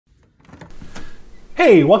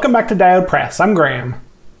Hey, welcome back to Diode Press. I'm Graham.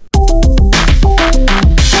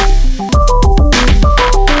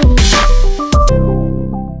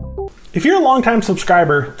 If you're a longtime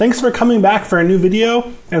subscriber, thanks for coming back for a new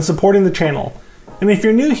video and supporting the channel. And if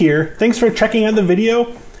you're new here, thanks for checking out the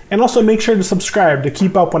video, and also make sure to subscribe to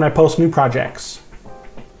keep up when I post new projects.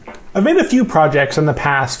 I've made a few projects in the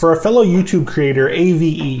past for a fellow YouTube creator,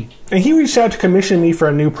 AVE, and he reached out to commission me for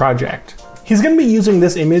a new project. He's going to be using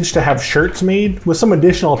this image to have shirts made with some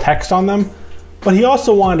additional text on them, but he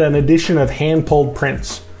also wanted an addition of hand-pulled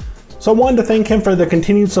prints. So I wanted to thank him for the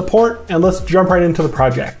continued support, and let's jump right into the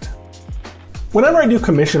project. Whenever I do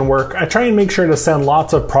commission work, I try and make sure to send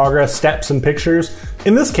lots of progress steps and pictures.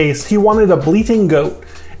 In this case, he wanted a bleating goat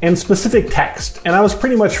and specific text, and I was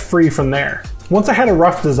pretty much free from there. Once I had a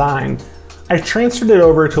rough design, I transferred it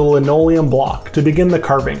over to a linoleum block to begin the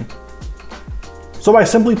carving. So by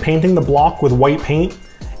simply painting the block with white paint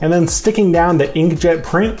and then sticking down the inkjet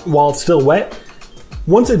print while it's still wet,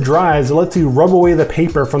 once it dries, it lets you rub away the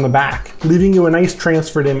paper from the back, leaving you a nice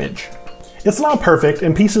transferred image. It's not perfect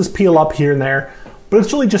and pieces peel up here and there, but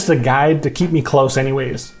it's really just a guide to keep me close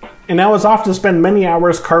anyways. And I was off to spend many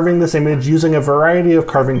hours carving this image using a variety of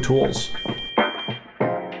carving tools.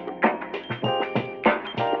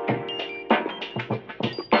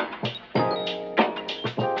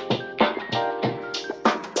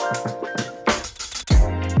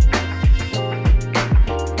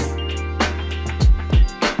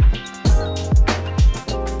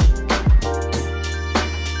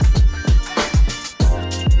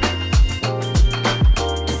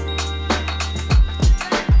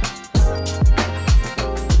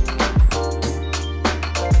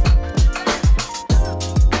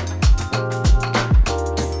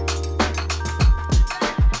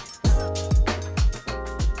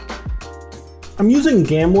 I'm using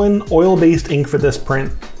Gamblin oil-based ink for this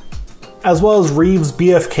print, as well as Reeves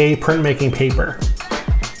BFK printmaking paper.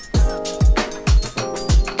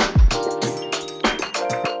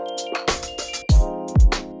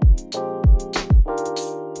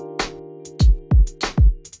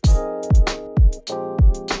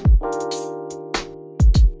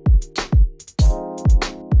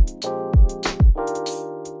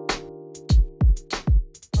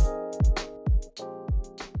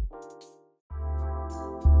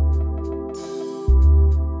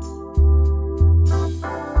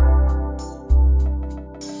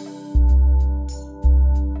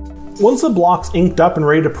 Once the block's inked up and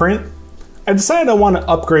ready to print, I decided I want to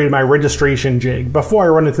upgrade my registration jig before I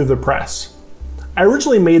run it through the press. I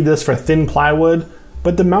originally made this for thin plywood,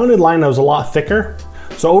 but the mounted lino was a lot thicker,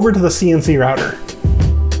 so over to the CNC router.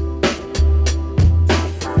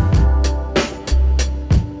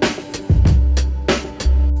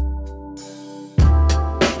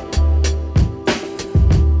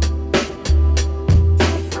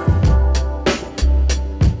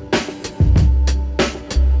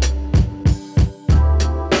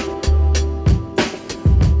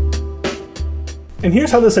 And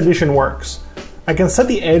here's how this addition works. I can set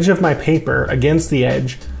the edge of my paper against the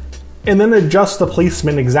edge and then adjust the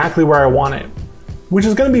placement exactly where I want it, which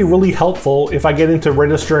is going to be really helpful if I get into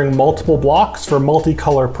registering multiple blocks for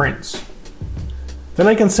multicolor prints. Then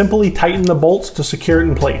I can simply tighten the bolts to secure it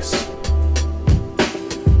in place.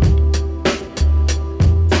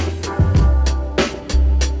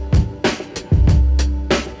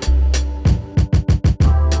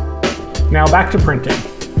 Now back to printing.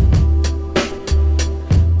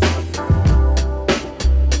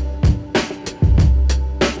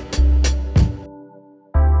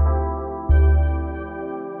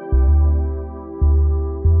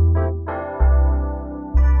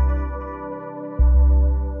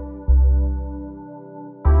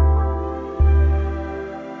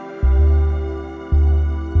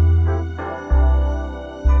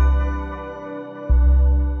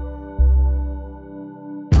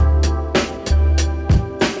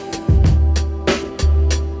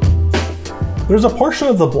 There's a portion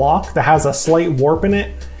of the block that has a slight warp in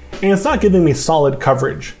it, and it's not giving me solid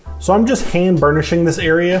coverage. So I'm just hand burnishing this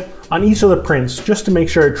area on each of the prints just to make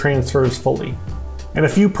sure it transfers fully. And a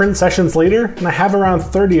few print sessions later, and I have around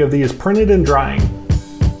 30 of these printed and drying.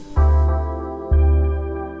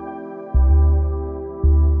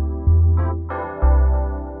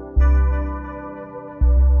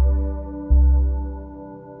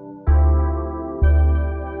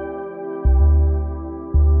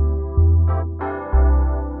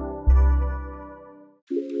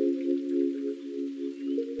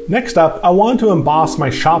 Next up, I want to emboss my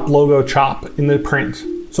shop logo chop in the print.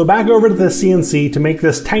 So back over to the CNC to make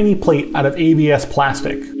this tiny plate out of ABS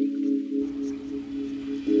plastic.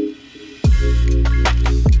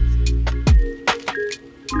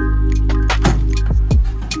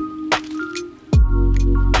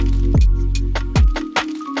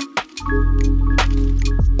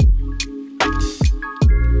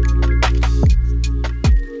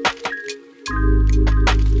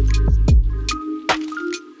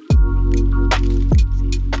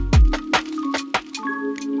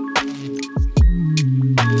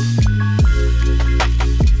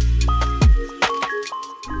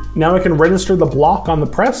 Now I can register the block on the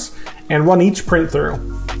press and run each print through.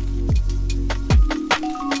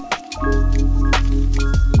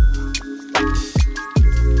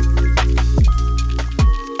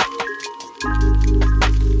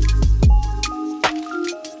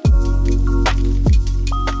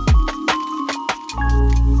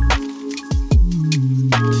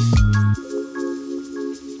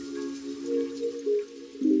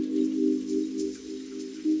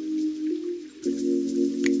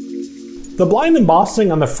 The blind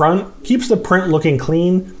embossing on the front keeps the print looking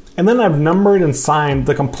clean, and then I've numbered and signed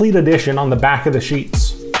the complete edition on the back of the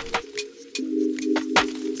sheets.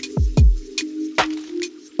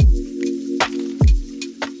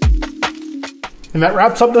 And that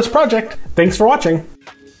wraps up this project. Thanks for watching.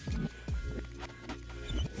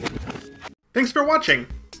 Thanks for watching.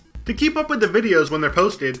 To keep up with the videos when they're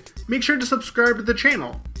posted, make sure to subscribe to the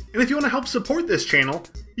channel. And if you want to help support this channel,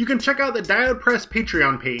 you can check out the Diode Press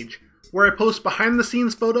Patreon page, where I post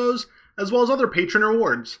behind-the-scenes photos as well as other patron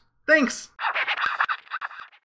rewards. Thanks!